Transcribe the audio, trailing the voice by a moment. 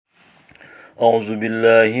أعوذ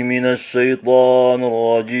بالله من الشيطان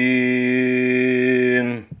الرجيم.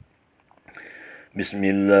 بسم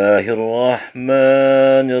الله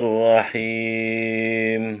الرحمن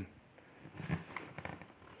الرحيم.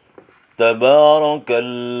 تبارك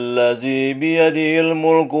الذي بيده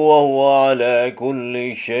الملك وهو على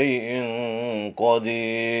كل شيء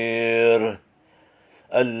قدير.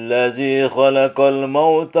 الذي خلق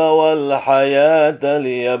الموت والحياة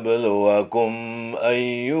ليبلوكم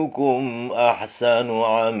أيكم أحسن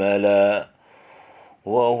عملا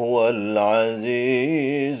وهو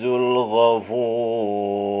العزيز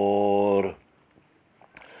الغفور.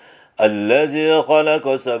 الذي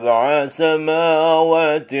خلق 7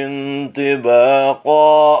 سماوات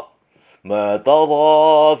طباقا ما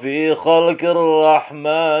ترى في خلق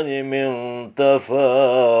الرحمن من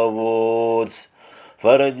تفاوت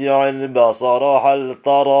فارجع البصر هل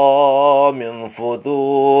ترى من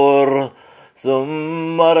فطور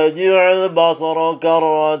ثم ارجع البصر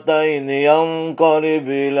كرتين ينقلب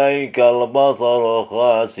إليك البصر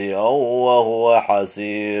خاسئا وهو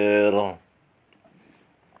حسير.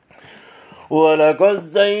 ولقد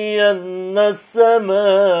زينا السماء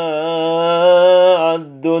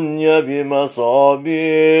الدنيا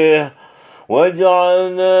بمصابيح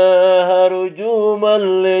وجعلناها رجوما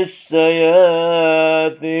للشياطين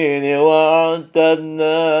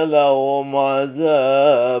وأعتدنا لهم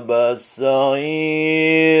عذاب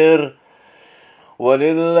السعير.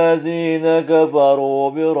 وللذين كفروا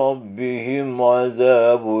بربهم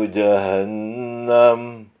عذاب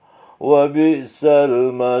جهنم وبئس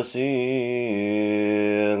المصير.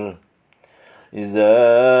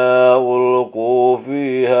 إذا ألقوا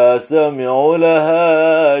فيها سمعوا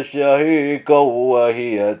لها شهيقا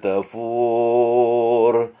وهي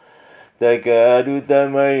تفور تكاد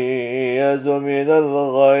تميز من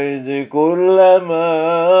الغيظ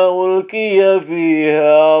كلما ألقي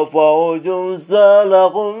فيها فوج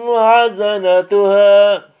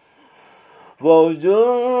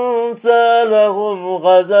سألهم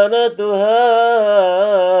خزنتها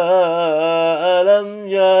ألم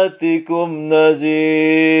يأتكم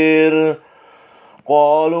نذير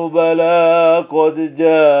قالوا بلى قد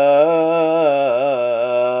جاءنا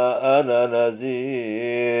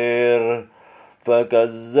نذير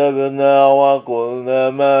فكذبنا وقلنا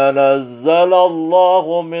ما نزل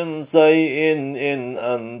الله من شيء إن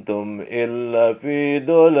أنتم إلا في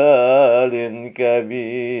ضلال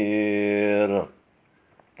كبير.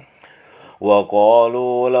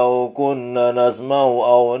 وقالوا لو كنا نسمع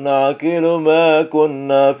أو نعقل ما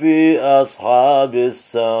كنا في أصحاب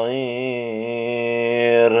السعير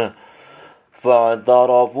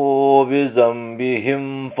فاعترفوا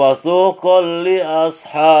بذنبهم فسوقا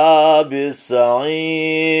لأصحاب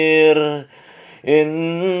السعير.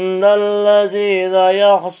 إن الذين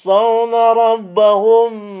يخشون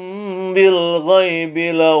ربهم بالغيب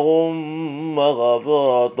لهم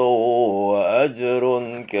مغفرة وأجر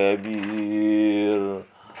كبير.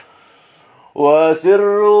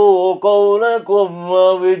 وأسروا قولكم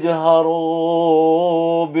واجهروا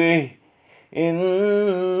به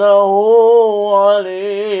إنه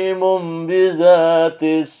عليم بذات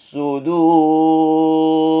الصدور.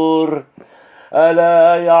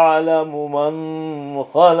 ألا يعلم من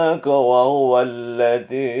خلق وهو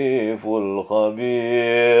اللطيف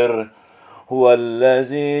الخبير. هو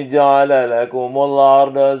الذي جعل لكم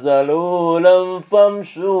الأرض ذلولا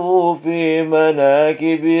فامشوا في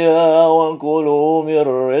مناكبها وكلوا من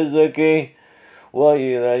رزقه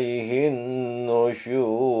وإليه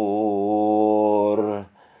النشور.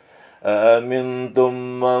 أأمنتم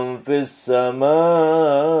من في السماء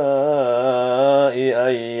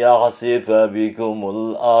أن يخسف بكم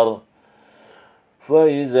الأرض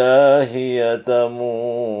فإذا هي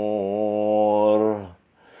تمور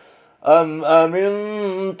أم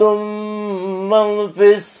أمنتم من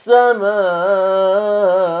في السماء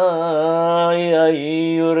أن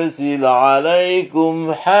يرسل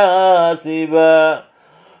عليكم حاسبا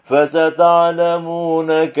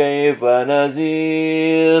فستعلمون كيف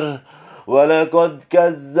نذير. ولقد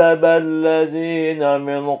كذب الذين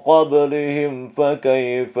من قبلهم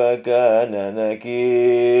فكيف كان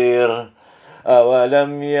نكير.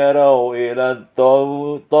 أولم يروا إلى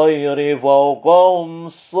الطير فوقهم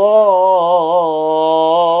صافة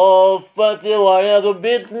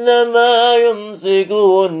ويغبطن ما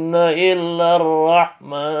يمسكهن إلا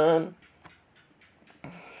الرحمن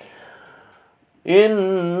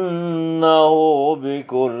إنه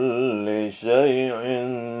بكل شيء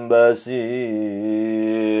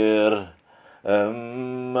بصير.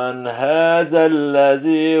 أمن هذا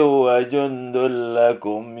الذي هو جند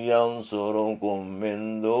لكم ينصركم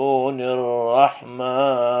من دون الرحمن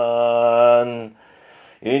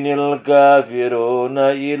إن الكافرون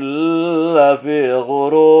إلا في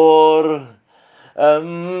غرور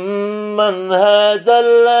أمن هذا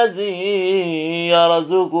الذي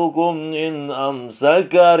يرزقكم إن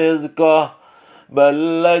أمسك رزقه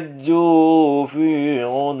بل لجوا في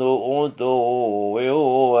عتو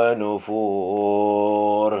ونفور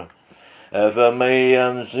أفمن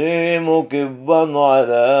يمشي مكبا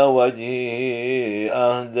على وجهه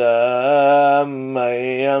أهدى من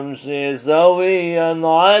يمشي سويا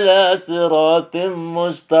على صراط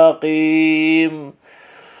مستقيم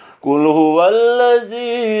قل هو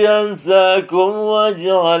الذي ينساكم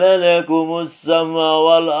وجعل لكم السمع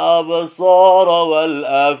والأبصار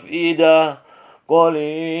والأفئدة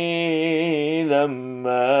قليلا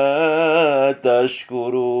ما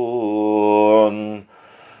تشكرون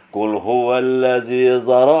قل هو الذي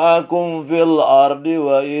زرعكم في الأرض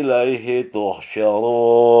وإليه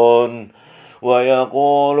تحشرون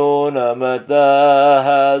ويقولون متى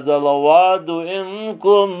هذا الوعد إن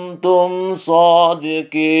كنتم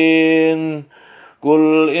صادقين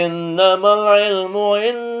قل إنما العلم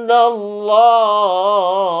عند الله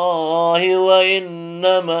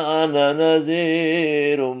وإنما أنا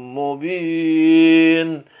نذير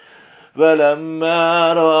مبين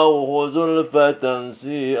فلما رأوه زلفة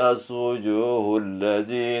سيئت وجوه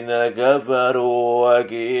الذين كفروا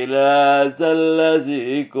وقيل هذا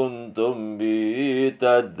الذي كنتم به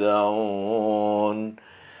تدعون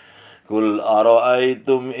قل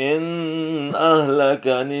أرأيتم إن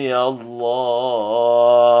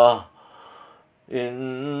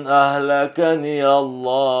أهلكني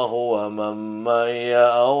الله ومن معي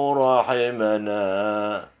أو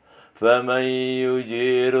رحمنا فمن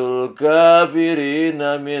يجير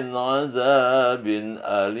الكافرين من عذاب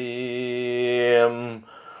أليم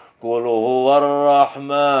قل هو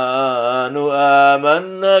الرحمن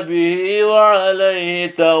آمنا به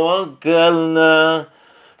وعليه توكلنا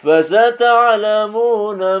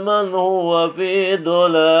فستعلمون من هو في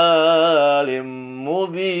ضلال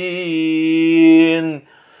مبين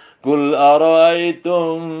قل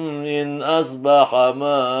أرأيتم إن أصبح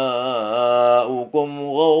ماؤكم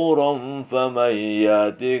غورا فمن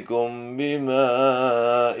يأتكم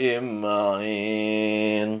بماء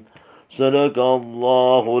معين صدق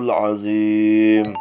الله العظيم.